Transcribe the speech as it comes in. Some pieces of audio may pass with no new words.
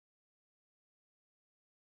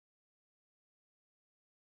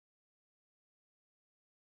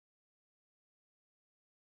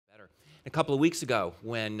A couple of weeks ago,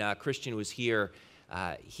 when Christian was here,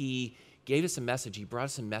 he gave us a message. He brought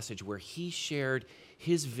us a message where he shared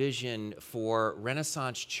his vision for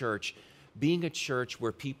Renaissance Church being a church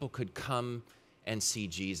where people could come and see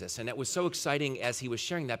Jesus. And it was so exciting as he was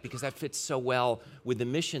sharing that, because that fits so well with the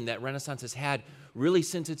mission that Renaissance has had really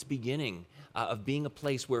since its beginning, of being a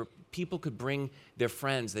place where people could bring their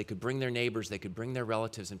friends, they could bring their neighbors, they could bring their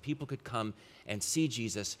relatives, and people could come and see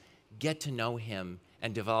Jesus, get to know him,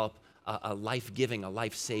 and develop a life-giving, a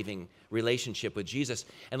life-saving relationship with Jesus.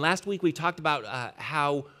 And last week we talked about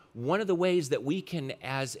how one of the ways that we can,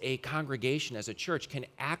 as a congregation, as a church, can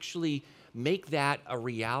actually make that a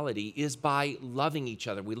reality is by loving each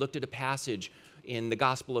other. We looked at a passage in the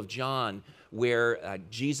Gospel of John where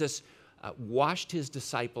Jesus washed his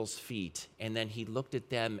disciples' feet, and then he looked at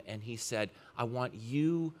them and he said, I want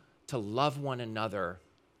you to love one another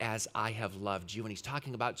as I have loved you. And he's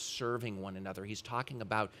talking about serving one another. He's talking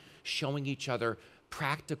about showing each other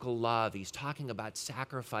practical love. He's talking about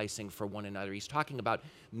sacrificing for one another. He's talking about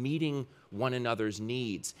meeting one another's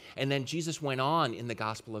needs. And then Jesus went on in the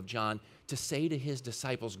Gospel of John to say to his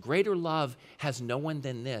disciples, greater love has no one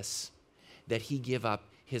than this, that he give up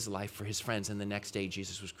his life for his friends. And the next day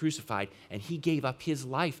Jesus was crucified, and he gave up his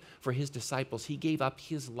life for his disciples. He gave up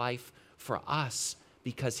his life for us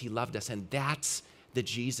because he loved us. And that's the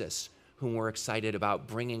Jesus whom we're excited about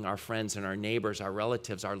bringing our friends and our neighbors, our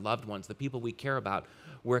relatives, our loved ones, the people we care about.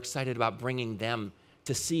 We're excited about bringing them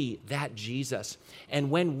to see that Jesus.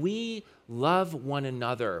 And when we love one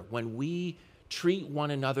another, when we treat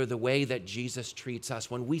one another the way that Jesus treats us,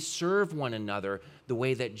 when we serve one another the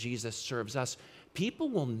way that Jesus serves us, people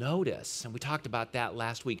will notice, and we talked about that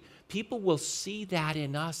last week, people will see that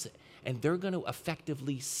in us, and they're going to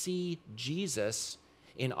effectively see Jesus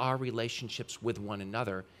in our relationships with one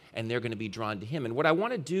another, and they're going to be drawn to him. And what I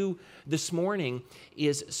want to do this morning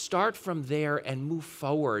is start from there and move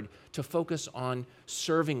forward to focus on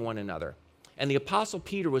serving one another. And the Apostle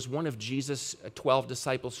Peter was one of Jesus' 12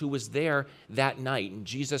 disciples who was there that night, and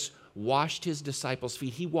Jesus washed his disciples'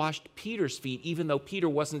 feet. He washed Peter's feet, even though Peter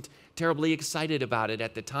wasn't terribly excited about it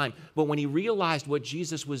at the time. But when he realized what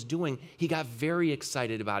Jesus was doing, he got very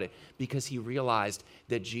excited about it, because he realized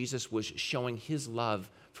that Jesus was showing his love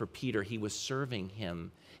for Peter. He was serving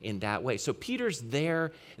him in that way. So Peter's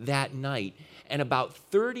there that night, and about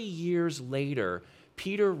 30 years later,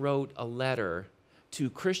 Peter wrote a letter to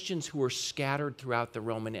Christians who were scattered throughout the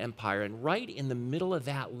Roman Empire. And right in the middle of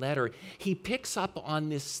that letter, he picks up on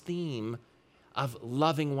this theme of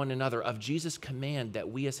loving one another, of Jesus' command that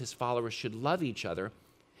we as his followers should love each other.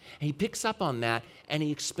 And he picks up on that, and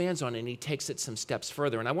he expands on it, and he takes it some steps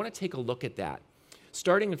further. And I want to take a look at that.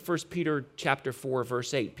 Starting in 1 Peter chapter 4,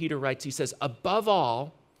 verse 8, Peter writes, he says, above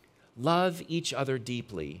all, love each other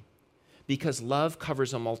deeply, because love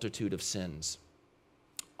covers a multitude of sins.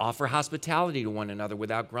 Offer hospitality to one another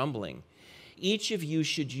without grumbling. Each of you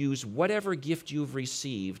should use whatever gift you've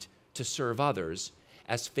received to serve others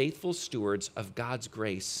as faithful stewards of God's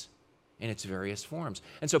grace in its various forms.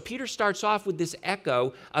 And so Peter starts off with this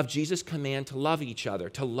echo of Jesus' command to love each other,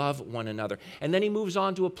 to love one another. And then he moves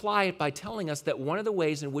on to apply it by telling us that one of the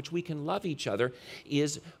ways in which we can love each other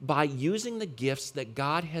is by using the gifts that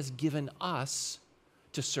God has given us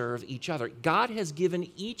to serve each other. God has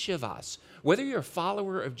given each of us, whether you're a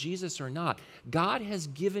follower of Jesus or not, God has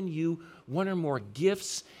given you one or more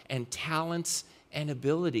gifts and talents and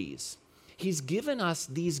abilities. He's given us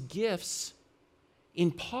these gifts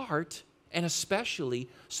in part and especially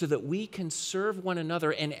so that we can serve one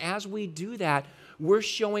another. And as we do that, we're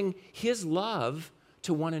showing his love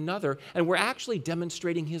to one another, and we're actually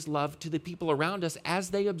demonstrating his love to the people around us as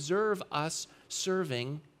they observe us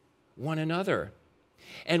serving one another.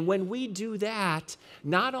 And when we do that,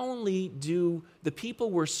 not only do the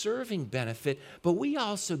people we're serving benefit, but we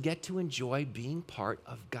also get to enjoy being part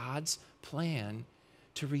of God's plan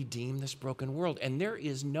to redeem this broken world. And there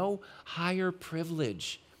is no higher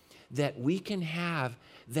privilege that we can have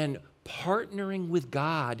than partnering with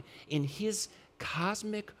God in his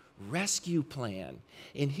cosmic rescue plan,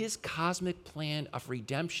 in his cosmic plan of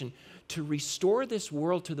redemption, to restore this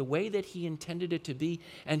world to the way that he intended it to be,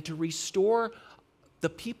 and to restore the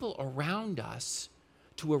people around us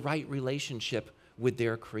to a right relationship with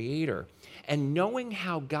their Creator. And knowing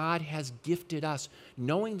how God has gifted us,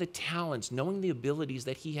 knowing the talents, knowing the abilities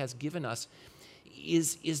that he has given us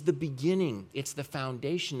is the beginning. It's the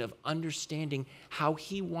foundation of understanding how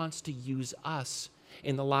he wants to use us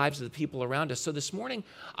in the lives of the people around us. So this morning,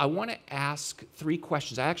 I want to ask 3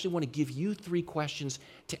 questions. I actually want to give you 3 questions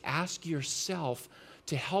to ask yourself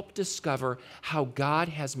to help discover how God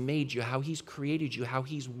has made you, how he's created you, how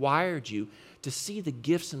he's wired you to see the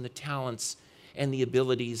gifts and the talents and the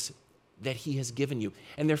abilities that he has given you.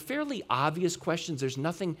 And they're fairly obvious questions. There's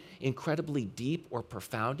nothing incredibly deep or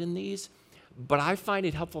profound in these, but I find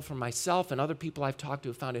it helpful for myself, and other people I've talked to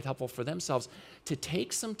have found it helpful for themselves, to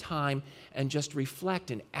take some time and just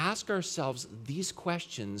reflect and ask ourselves these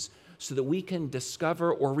questions so that we can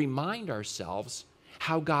discover or remind ourselves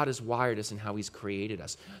how God has wired us and how he's created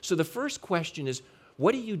us. So the first question is,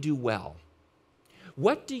 what do you do well?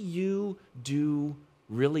 What do you do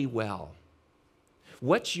really well?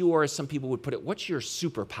 What's your, as some people would put it, what's your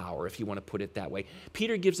superpower, if you want to put it that way?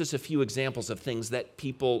 Peter gives us a few examples of things that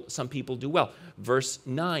some people do well. Verse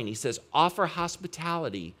 9, he says, offer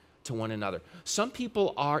hospitality to one another. Some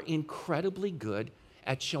people are incredibly good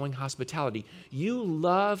at showing hospitality. You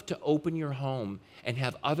love to open your home and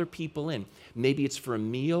have other people in. Maybe it's for a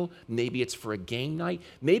meal, maybe it's for a game night,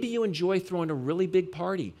 maybe you enjoy throwing a really big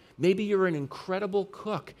party. Maybe you're an incredible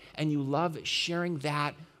cook and you love sharing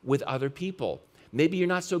that with other people. Maybe you're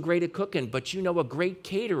not so great at cooking, but you know a great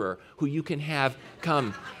caterer who you can have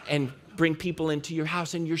come and bring people into your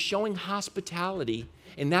house, and you're showing hospitality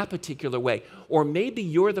in that particular way. Or maybe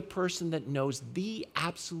you're the person that knows the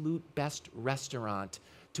absolute best restaurant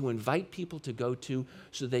to invite people to go to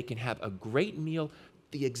so they can have a great meal,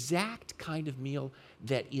 the exact kind of meal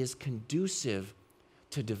that is conducive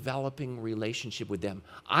to developing relationship with them.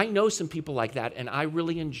 I know some people like that, and I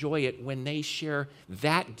really enjoy it when they share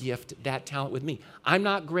that gift, that talent with me. I'm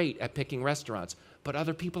not great at picking restaurants, but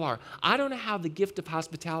other people are. I don't know how the gift of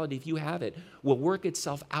hospitality, if you have it, will work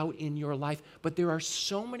itself out in your life, but there are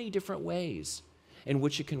so many different ways in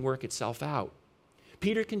which it can work itself out.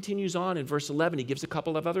 Peter continues on in verse 11. He gives a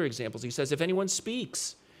couple of other examples. He says, if anyone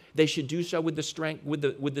speaks, they should do so with the strength,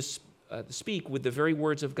 speak with the very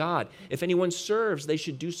words of God. If anyone serves, they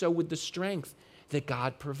should do so with the strength that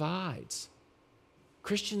God provides.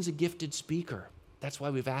 Christian's a gifted speaker. That's why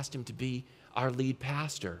we've asked him to be our lead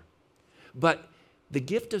pastor. But the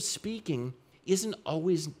gift of speaking isn't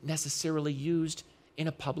always necessarily used in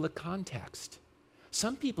a public context.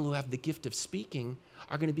 Some people who have the gift of speaking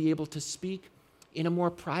are going to be able to speak in a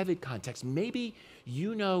more private context. Maybe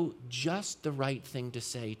you know just the right thing to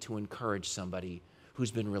say to encourage somebody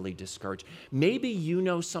who's been really discouraged. Maybe you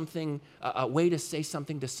know something, a way to say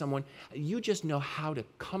something to someone. You just know how to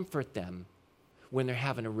comfort them when they're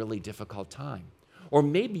having a really difficult time. Or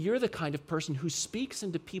maybe you're the kind of person who speaks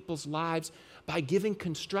into people's lives by giving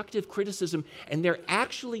constructive criticism, and they're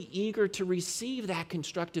actually eager to receive that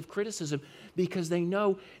constructive criticism because they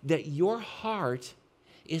know that your heart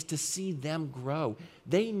is to see them grow.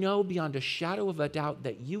 They know beyond a shadow of a doubt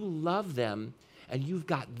that you love them and you've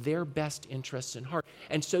got their best interests in heart.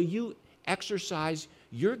 And so you exercise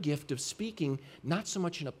your gift of speaking, not so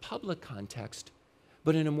much in a public context,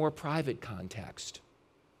 but in a more private context.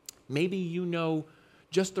 Maybe you know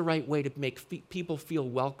just the right way to make people feel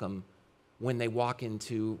welcome when they walk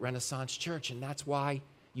into Renaissance Church, and that's why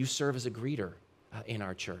you serve as a greeter in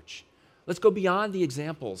our church. Let's go beyond the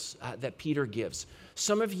examples that Peter gives.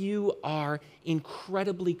 Some of you are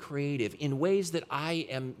incredibly creative in ways that I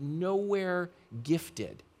am nowhere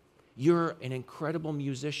gifted. You're an incredible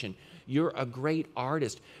musician. You're a great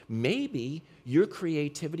artist. Maybe your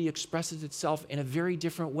creativity expresses itself in a very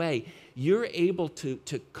different way. You're able to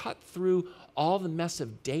cut through all the mess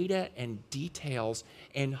of data and details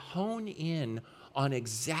and hone in on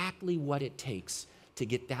exactly what it takes to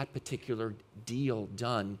get that particular deal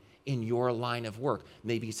done in your line of work.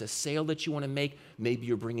 Maybe it's a sale that you want to make. Maybe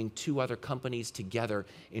you're bringing two other companies together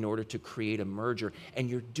in order to create a merger, and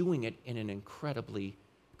you're doing it in an incredibly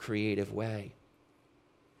creative way.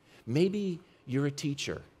 Maybe you're a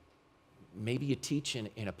teacher. Maybe you teach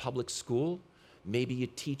in a public school. Maybe you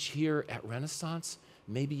teach here at Renaissance.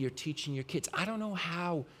 Maybe you're teaching your kids. I don't know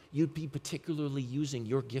how you'd be particularly using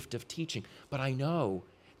your gift of teaching, but I know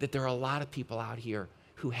that there are a lot of people out here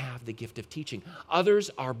who have the gift of teaching.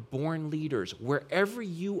 Others are born leaders. Wherever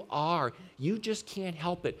you are, you just can't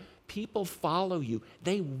help it. People follow you.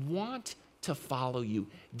 They want to follow you.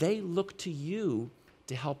 They look to you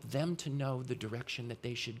to help them to know the direction that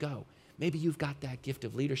they should go. Maybe you've got that gift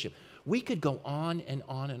of leadership. We could go on and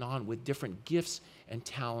on and on with different gifts and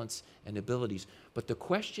talents and abilities. But the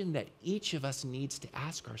question that each of us needs to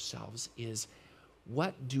ask ourselves is,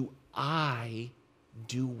 what do I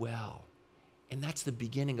do well? And that's the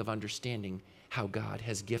beginning of understanding how God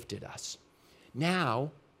has gifted us.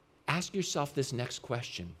 Now, ask yourself this next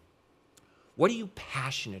question. What are you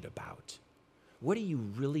passionate about? What are you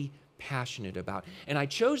really passionate about. And I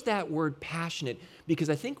chose that word passionate because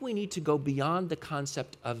I think we need to go beyond the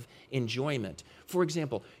concept of enjoyment. For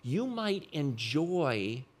example, you might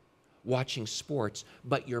enjoy watching sports,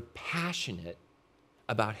 but you're passionate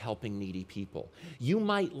about helping needy people. You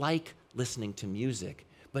might like listening to music,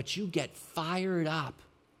 but you get fired up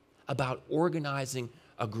about organizing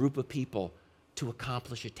a group of people to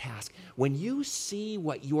accomplish a task. When you see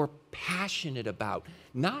what you're passionate about,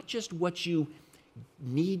 not just what you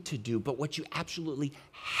need to do, but what you absolutely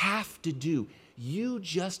have to do, you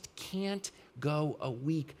just can't go a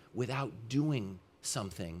week without doing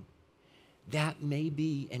something. That may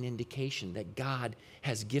be an indication that God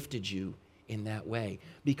has gifted you in that way,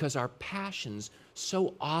 because our passions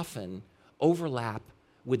so often overlap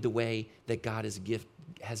with the way that God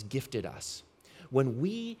has gifted us. When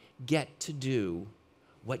we get to do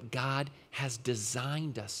what God has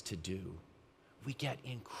designed us to do, we get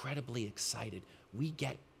incredibly excited. We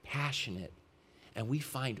get passionate, and we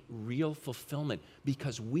find real fulfillment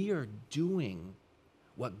because we are doing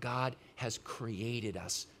what God has created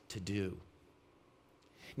us to do.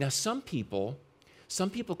 Now, some people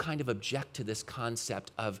kind of object to this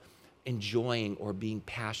concept of enjoying or being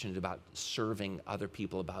passionate about serving other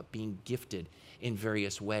people, about being gifted in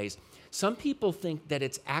various ways. Some people think that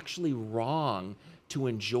it's actually wrong to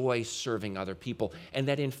enjoy serving other people, and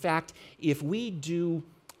that in fact, if we do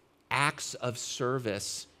acts of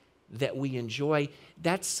service that we enjoy,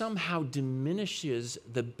 that somehow diminishes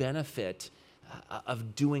the benefit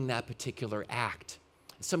of doing that particular act.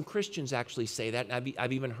 Some Christians actually say that, and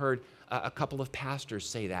I've even heard a couple of pastors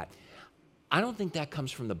say that. I don't think that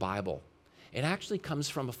comes from the Bible. It actually comes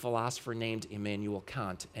from a philosopher named Immanuel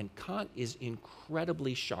Kant. And Kant is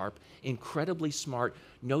incredibly sharp, incredibly smart,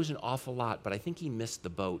 knows an awful lot, but I think he missed the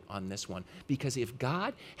boat on this one. Because if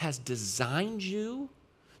God has designed you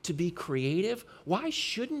to be creative, why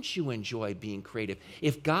shouldn't you enjoy being creative?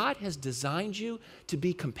 If God has designed you to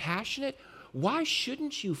be compassionate, why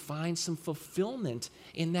shouldn't you find some fulfillment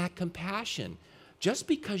in that compassion? Just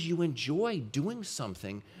because you enjoy doing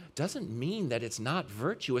something doesn't mean that it's not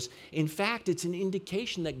virtuous. In fact, it's an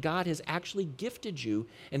indication that God has actually gifted you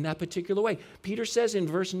in that particular way. Peter says in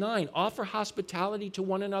verse 9, offer hospitality to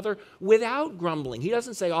one another without grumbling. He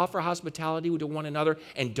doesn't say offer hospitality to one another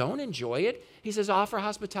and don't enjoy it. He says offer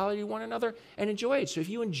hospitality to one another and enjoy it. So if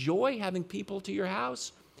you enjoy having people to your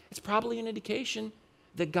house, it's probably an indication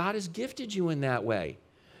that God has gifted you in that way.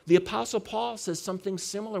 The Apostle Paul says something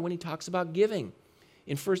similar when he talks about giving.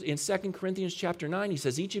 In 2 Corinthians chapter 9, he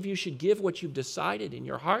says, each of you should give what you've decided in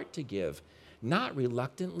your heart to give, not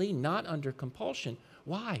reluctantly, not under compulsion.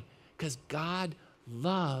 Why? Because God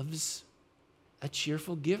loves a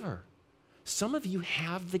cheerful giver. Some of you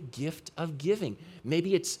have the gift of giving.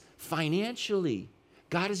 Maybe it's financially.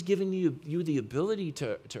 God has given you the ability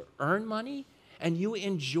to earn money, and you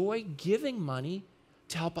enjoy giving money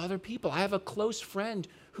to help other people. I have a close friend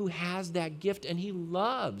who has that gift, and he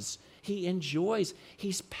loves, he enjoys,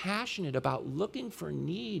 he's passionate about looking for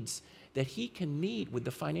needs that he can meet with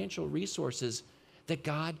the financial resources that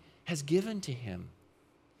God has given to him.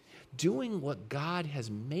 Doing what God has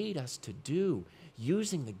made us to do,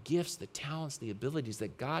 using the gifts, the talents, the abilities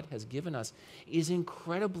that God has given us is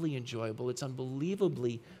incredibly enjoyable. It's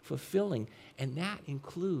unbelievably fulfilling, and that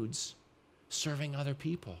includes serving other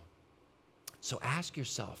people. So ask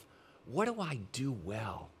yourself, what do I do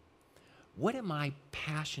well? What am I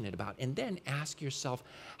passionate about? And then ask yourself,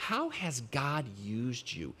 how has God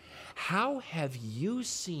used you? How have you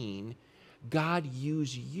seen God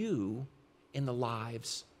use you in the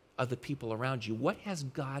lives of the people around you? What has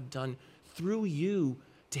God done through you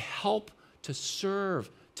to help, to serve,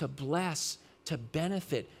 to bless, to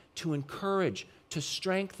benefit, to encourage, to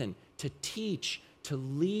strengthen, to teach, to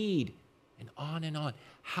lead, and on and on?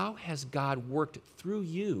 How has God worked through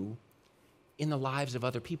you in the lives of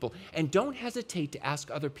other people? And don't hesitate to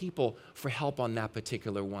ask other people for help on that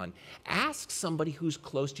particular one. Ask somebody who's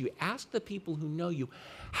close to you. Ask the people who know you,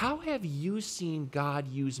 how have you seen God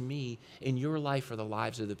use me in your life or the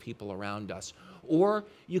lives of the people around us? Or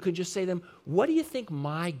you could just say to them, what do you think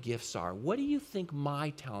my gifts are? What do you think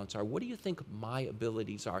my talents are? What do you think my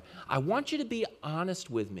abilities are? I want you to be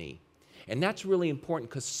honest with me. And that's really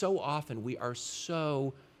important because so often we are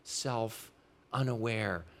so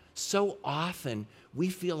self-unaware. So often we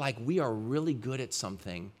feel like we are really good at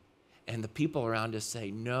something, and the people around us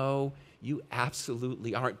say, no, you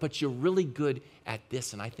absolutely aren't, but you're really good at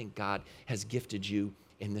this, and I think God has gifted you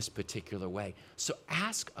in this particular way. So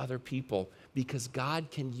ask other people, because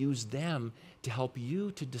God can use them to help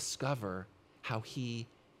you to discover how He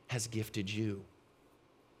has gifted you.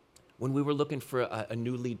 When we were looking for a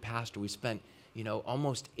new lead pastor, we spent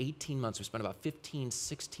almost 18 months. We spent about 15,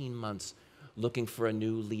 16 months looking for a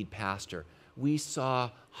new lead pastor. We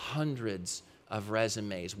saw hundreds of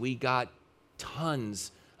resumes. We got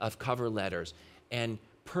tons of cover letters. And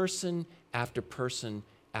person after person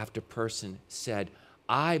after person said,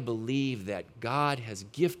 I believe that God has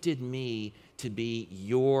gifted me to be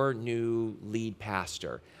your new lead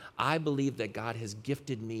pastor. I believe that God has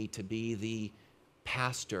gifted me to be the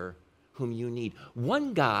pastor whom you need.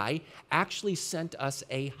 One guy actually sent us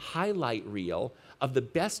a highlight reel of the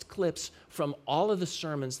best clips from all of the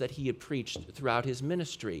sermons that he had preached throughout his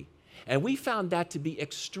ministry. And we found that to be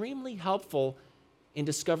extremely helpful in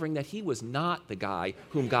discovering that he was not the guy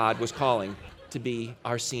whom God was calling to be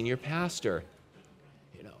our senior pastor.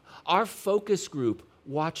 Our focus group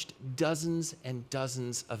watched dozens and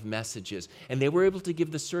dozens of messages, and they were able to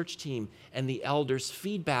give the search team and the elders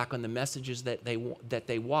feedback on the messages that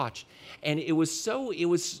they watched. And it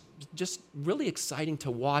was just really exciting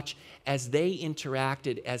to watch as they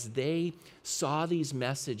interacted, as they saw these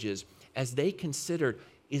messages, as they considered,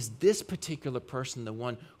 is this particular person the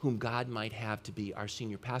one whom God might have to be our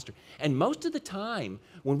senior pastor? And most of the time,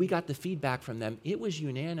 when we got the feedback from them, it was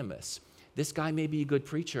unanimous. This guy may be a good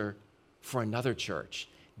preacher for another church.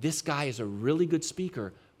 This guy is a really good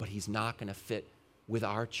speaker, but he's not going to fit with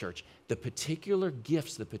our church. The particular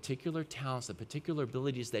gifts, the particular talents, the particular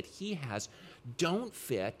abilities that he has don't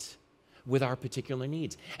fit with our particular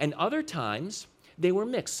needs. And other times, they were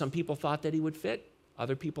mixed. Some people thought that he would fit.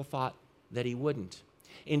 Other people thought that he wouldn't.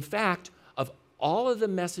 In fact, of all of the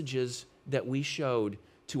messages that we showed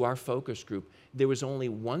to our focus group, there was only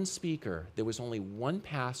one speaker, there was only one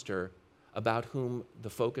pastor about whom the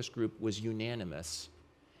focus group was unanimous,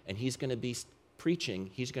 and he's going to be preaching,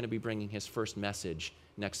 he's going to be bringing his first message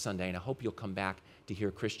next Sunday, and I hope you'll come back to hear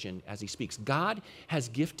Christian as he speaks. God has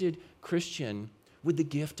gifted Christian with the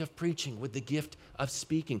gift of preaching, with the gift of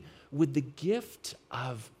speaking, with the gift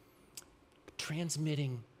of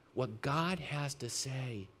transmitting what God has to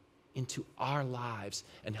say into our lives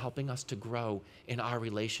and helping us to grow in our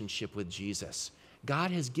relationship with Jesus.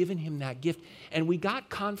 God has given him that gift. And we got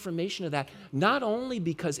confirmation of that, not only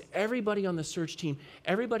because everybody on the search team,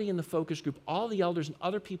 everybody in the focus group, all the elders and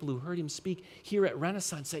other people who heard him speak here at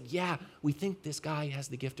Renaissance said, yeah, we think this guy has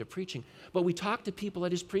the gift of preaching. But we talked to people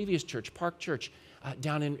at his previous church, Park Church,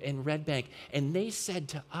 down in Red Bank, and they said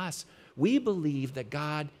to us, we believe that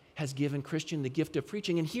God has given Christian the gift of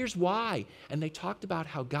preaching, and here's why. And they talked about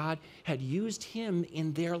how God had used him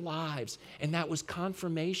in their lives, and that was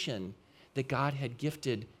confirmation that God had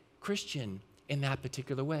gifted Christian in that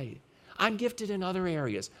particular way. I'm gifted in other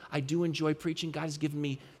areas. I do enjoy preaching. God has given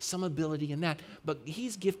me some ability in that, but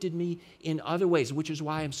he's gifted me in other ways, which is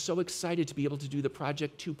why I'm so excited to be able to do the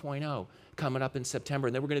Project 2.0 coming up in September.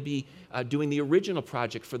 And then we're going to be doing the original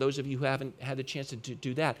project for those of you who haven't had the chance to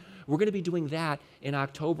do that. We're going to be doing that in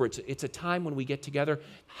October. It's a time when we get together,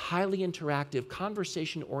 highly interactive,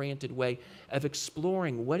 conversation-oriented way of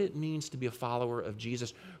exploring what it means to be a follower of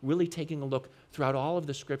Jesus, really taking a look throughout all of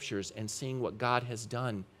the scriptures and seeing what God has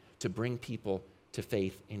done to bring people to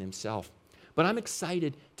faith in himself. But I'm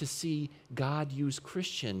excited to see God use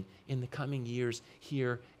Christian in the coming years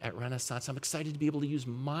here at Renaissance. I'm excited to be able to use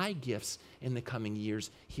my gifts in the coming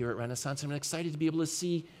years here at Renaissance. I'm excited to be able to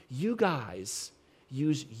see you guys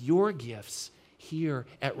use your gifts here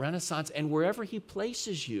at Renaissance and wherever he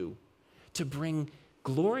places you to bring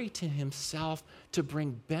glory to himself, to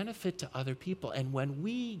bring benefit to other people. And when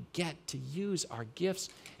we get to use our gifts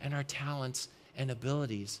and our talents and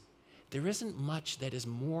abilities, there isn't much that is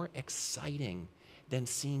more exciting than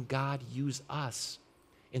seeing God use us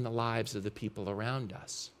in the lives of the people around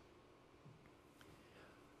us.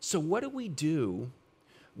 So what do we do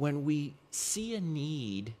when we see a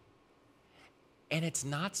need and it's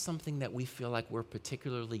not something that we feel like we're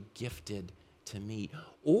particularly gifted to meet?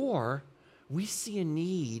 Or we see a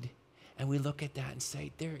need and we look at that and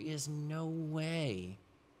say, there is no way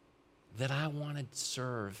that I want to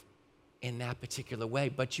serve in that particular way,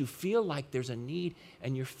 but you feel like there's a need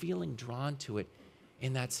and you're feeling drawn to it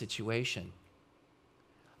in that situation.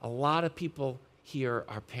 A lot of people here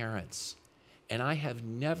are parents, and I have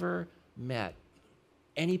never met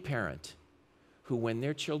any parent who, when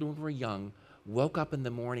their children were young, woke up in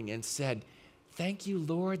the morning and said, thank you,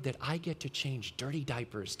 Lord, that I get to change dirty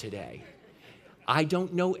diapers today. I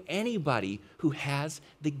don't know anybody who has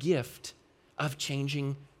the gift of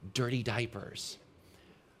changing dirty diapers.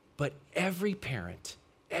 But every parent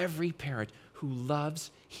who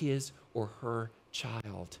loves his or her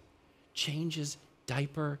child changes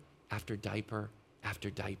diaper after diaper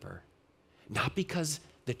after diaper. Not because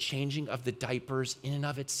the changing of the diapers in and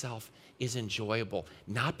of itself is enjoyable,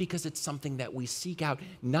 not because it's something that we seek out,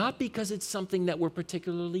 not because it's something that we're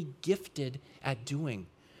particularly gifted at doing.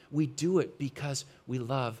 We do it because we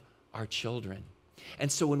love our children.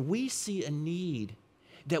 And so when we see a need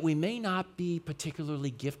that we may not be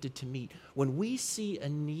particularly gifted to meet, when we see a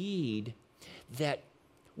need that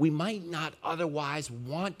we might not otherwise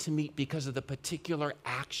want to meet because of the particular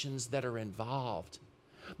actions that are involved,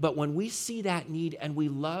 but when we see that need and we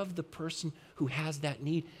love the person who has that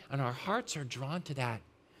need and our hearts are drawn to that,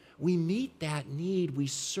 we meet that need, we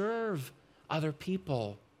serve other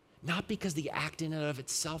people, not because the act in and of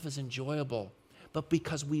itself is enjoyable, but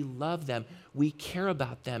because we love them, we care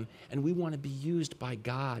about them, and we want to be used by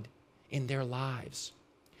God in their lives.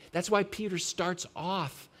 That's why Peter starts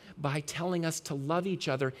off by telling us to love each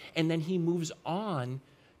other, and then he moves on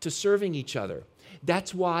to serving each other.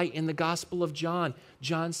 That's why in the Gospel of John,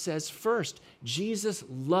 John says first, Jesus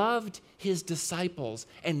loved his disciples,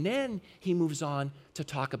 and then he moves on to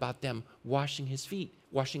talk about them washing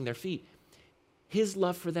their feet. His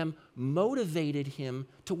love for them motivated him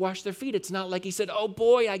to wash their feet. It's not like he said, oh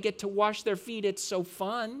boy, I get to wash their feet, it's so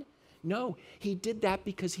fun. No, he did that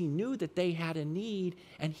because he knew that they had a need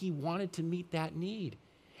and he wanted to meet that need.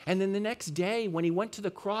 And then the next day when he went to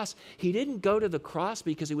the cross, he didn't go to the cross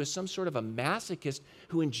because he was some sort of a masochist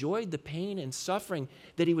who enjoyed the pain and suffering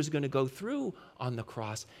that he was going to go through on the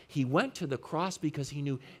cross. He went to the cross because he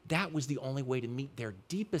knew that was the only way to meet their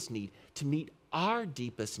deepest need, to meet our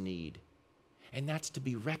deepest need. And that's to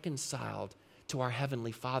be reconciled to our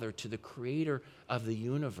Heavenly Father, to the Creator of the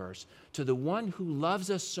universe, to the one who loves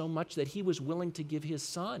us so much that he was willing to give his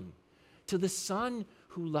Son, to the Son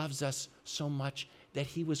who loves us so much that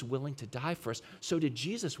he was willing to die for us. So did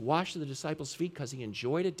Jesus wash the disciples' feet because he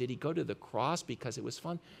enjoyed it? Did he go to the cross because it was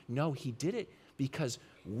fun? No, he did it because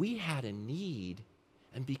we had a need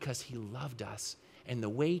and because he loved us. And the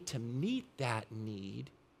way to meet that need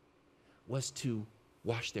was to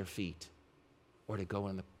wash their feet, or to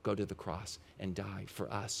go to the cross and die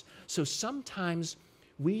for us. So sometimes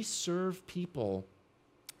we serve people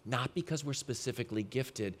not because we're specifically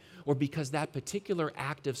gifted or because that particular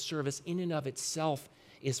act of service in and of itself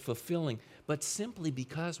is fulfilling, but simply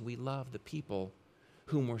because we love the people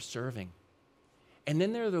whom we're serving. And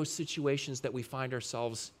then there are those situations that we find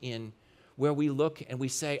ourselves in where we look and we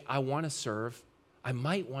say, I want to serve, I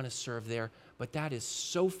might want to serve there, but that is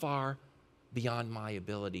so far beyond my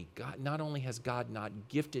ability. God, not only has God not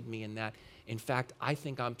gifted me in that, in fact, I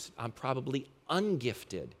think I'm probably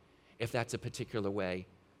ungifted if that's a particular way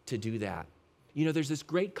to do that. You know, there's this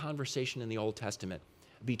great conversation in the Old Testament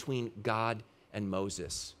between God and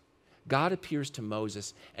Moses. God appears to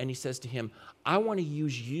Moses and he says to him, I want to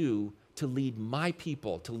use you to lead my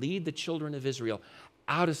people, to lead the children of Israel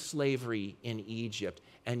out of slavery in Egypt,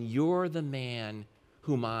 and you're the man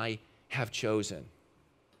whom I have chosen.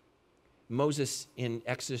 Moses in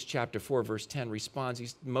Exodus chapter 4, verse 10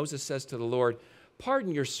 responds. Moses says to the Lord,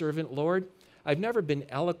 pardon your servant, Lord. I've never been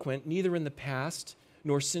eloquent, neither in the past,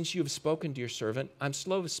 nor since you have spoken to your servant. I'm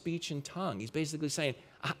slow of speech and tongue. He's basically saying,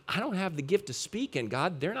 I don't have the gift of speaking,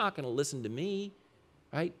 God. They're not going to listen to me,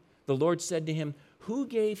 right? The Lord said to him, who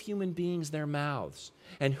gave human beings their mouths?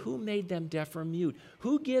 And who made them deaf or mute?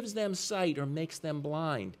 Who gives them sight or makes them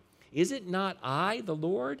blind? Is it not I, the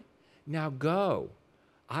Lord? Now go.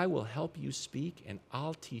 I will help you speak, and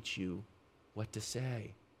I'll teach you what to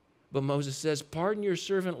say. But Moses says, pardon your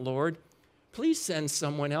servant, Lord. Please send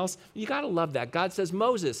someone else. You got to love that. God says,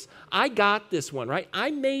 Moses, I got this one, right?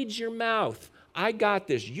 I made your mouth. I got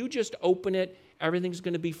this. You just open it. Everything's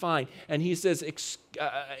going to be fine. And he says,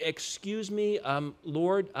 excuse me,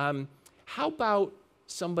 Lord, how about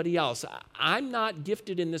somebody else? I'm not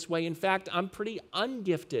gifted in this way. In fact, I'm pretty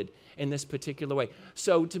ungifted in this particular way.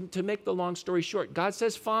 So to make the long story short, God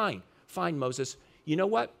says, fine, Moses. You know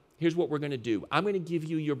what? Here's what we're going to do. I'm going to give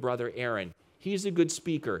you your brother Aaron. He's a good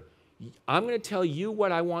speaker. I'm going to tell you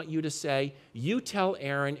what I want you to say. You tell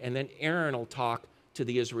Aaron, and then Aaron will talk to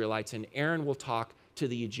the Israelites, and Aaron will talk to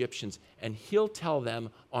the Egyptians, and he'll tell them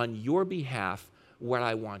on your behalf what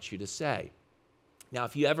I want you to say. Now,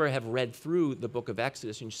 if you ever have read through the book of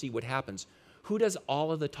Exodus and you see what happens, who does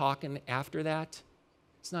all of the talking after that?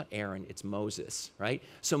 It's not Aaron, it's Moses, right?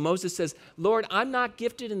 So Moses says, Lord, I'm not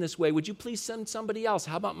gifted in this way. Would you please send somebody else?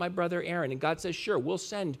 How about my brother Aaron? And God says, sure, we'll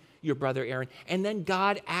send your brother Aaron. And then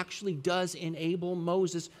God actually does enable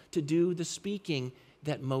Moses to do the speaking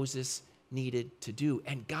that Moses needed to do.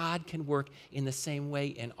 And God can work in the same way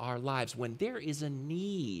in our lives. When there is a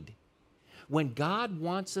need, when God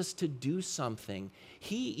wants us to do something,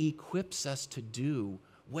 he equips us to do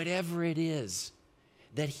whatever it is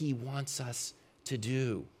that he wants us to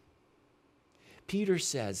do. Peter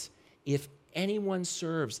says, if anyone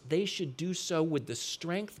serves, they should do so with the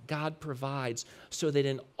strength God provides, so that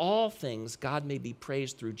in all things God may be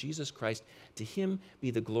praised through Jesus Christ. To him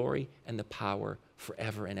be the glory and the power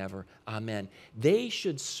forever and ever. Amen. They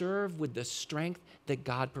should serve with the strength that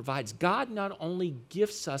God provides. God not only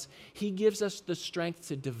gifts us, he gives us the strength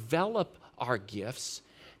to develop our gifts,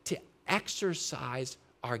 to exercise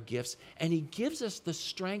our gifts, and he gives us the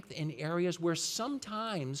strength in areas where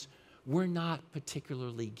sometimes we're not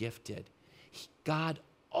particularly gifted. God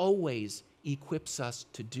always equips us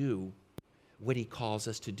to do what he calls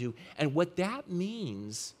us to do. And what that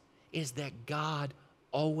means is that God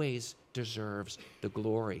always deserves the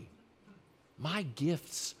glory. My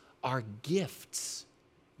gifts are gifts.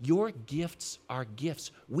 Your gifts are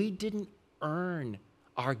gifts. We didn't earn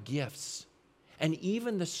our gifts. And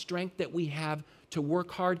even the strength that we have to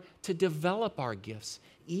work hard to develop our gifts,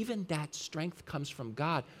 even that strength comes from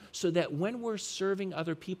God, so that when we're serving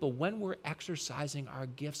other people, when we're exercising our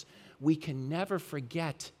gifts, we can never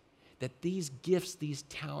forget that these gifts, these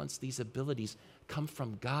talents, these abilities come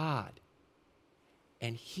from God.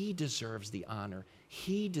 And he deserves the honor.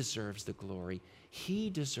 He deserves the glory. He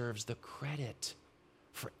deserves the credit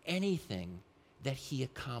for anything that he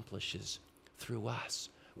accomplishes through us.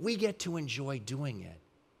 We get to enjoy doing it,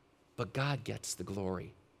 but God gets the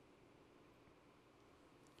glory.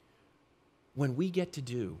 When we get to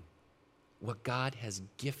do what God has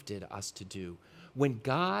gifted us to do, when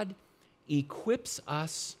God equips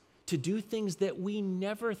us to do things that we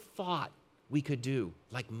never thought we could do,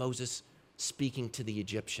 like Moses speaking to the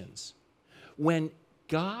Egyptians, when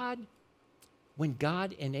God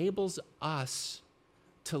enables us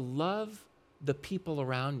to love the people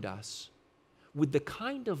around us with the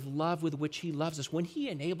kind of love with which he loves us, when he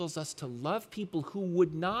enables us to love people who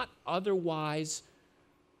would not otherwise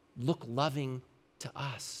look loving to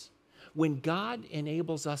us, when God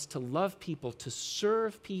enables us to love people, to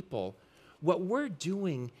serve people, what we're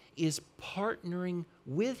doing is partnering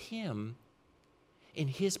with him in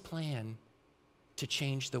his plan to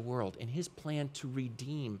change the world, in his plan to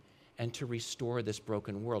redeem and to restore this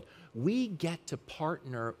broken world. We get to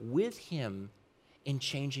partner with him in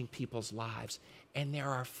changing people's lives. And there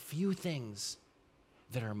are few things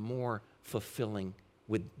that are more fulfilling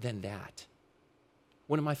than that.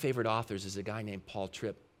 One of my favorite authors is a guy named Paul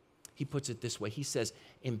Tripp. He puts it this way. He says,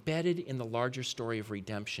 embedded in the larger story of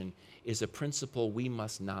redemption is a principle we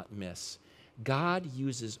must not miss. God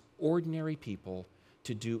uses ordinary people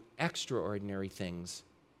to do extraordinary things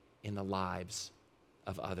in the lives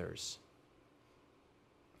of others.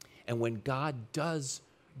 And when God does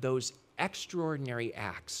those extraordinary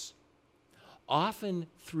acts, often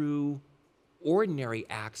through ordinary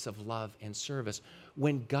acts of love and service,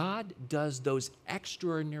 when God does those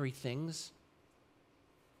extraordinary things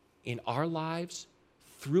in our lives,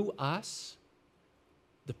 through us,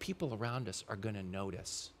 the people around us are going to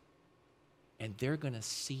notice. And they're going to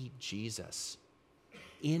see Jesus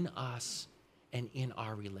in us and in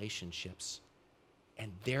our relationships.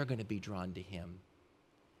 And they're going to be drawn to him.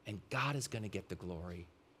 And God is going to get the glory.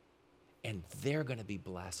 And they're going to be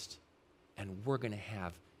blessed. And we're going to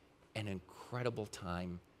have an incredible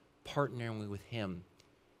time partnering with him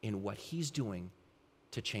in what he's doing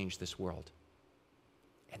to change this world.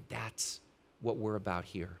 And that's what we're about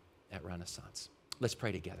here at Renaissance. Let's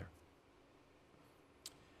pray together.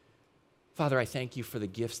 Father, I thank you for the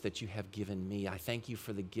gifts that you have given me. I thank you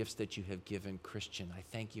for the gifts that you have given Christian. I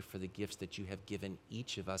thank you for the gifts that you have given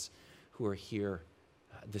each of us who are here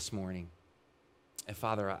this morning. And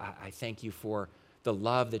Father, I thank you for the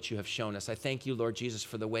love that you have shown us. I thank you, Lord Jesus,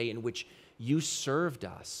 for the way in which you served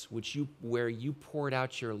us, where you poured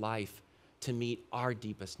out your life to meet our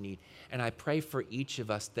deepest need. And I pray for each of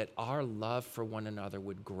us that our love for one another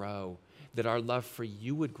would grow, that our love for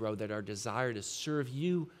you would grow, that our desire to serve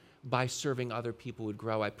you by serving other people would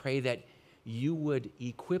grow. I pray that you would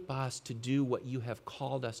equip us to do what you have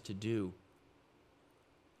called us to do.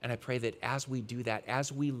 And I pray that as we do that,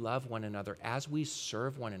 as we love one another, as we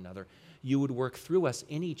serve one another, you would work through us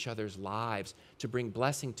in each other's lives to bring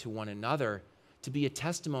blessing to one another, to be a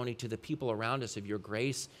testimony to the people around us of your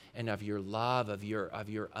grace and of your love, of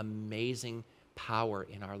your amazing power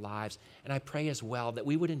in our lives. And I pray as well that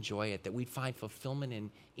we would enjoy it, that we'd find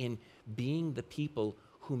fulfillment in being the people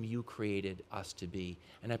whom you created us to be.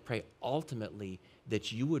 And I pray ultimately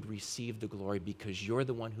that you would receive the glory because you're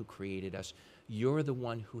the one who created us. You're the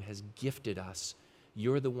one who has gifted us.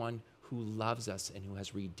 You're the one who loves us and who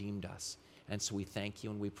has redeemed us. And so we thank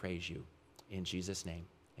you and we praise you. In Jesus' name,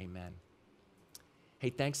 amen. Hey,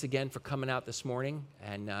 thanks again for coming out this morning,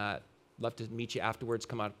 and love to meet you afterwards.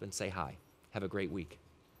 Come out and say hi. Have a great week.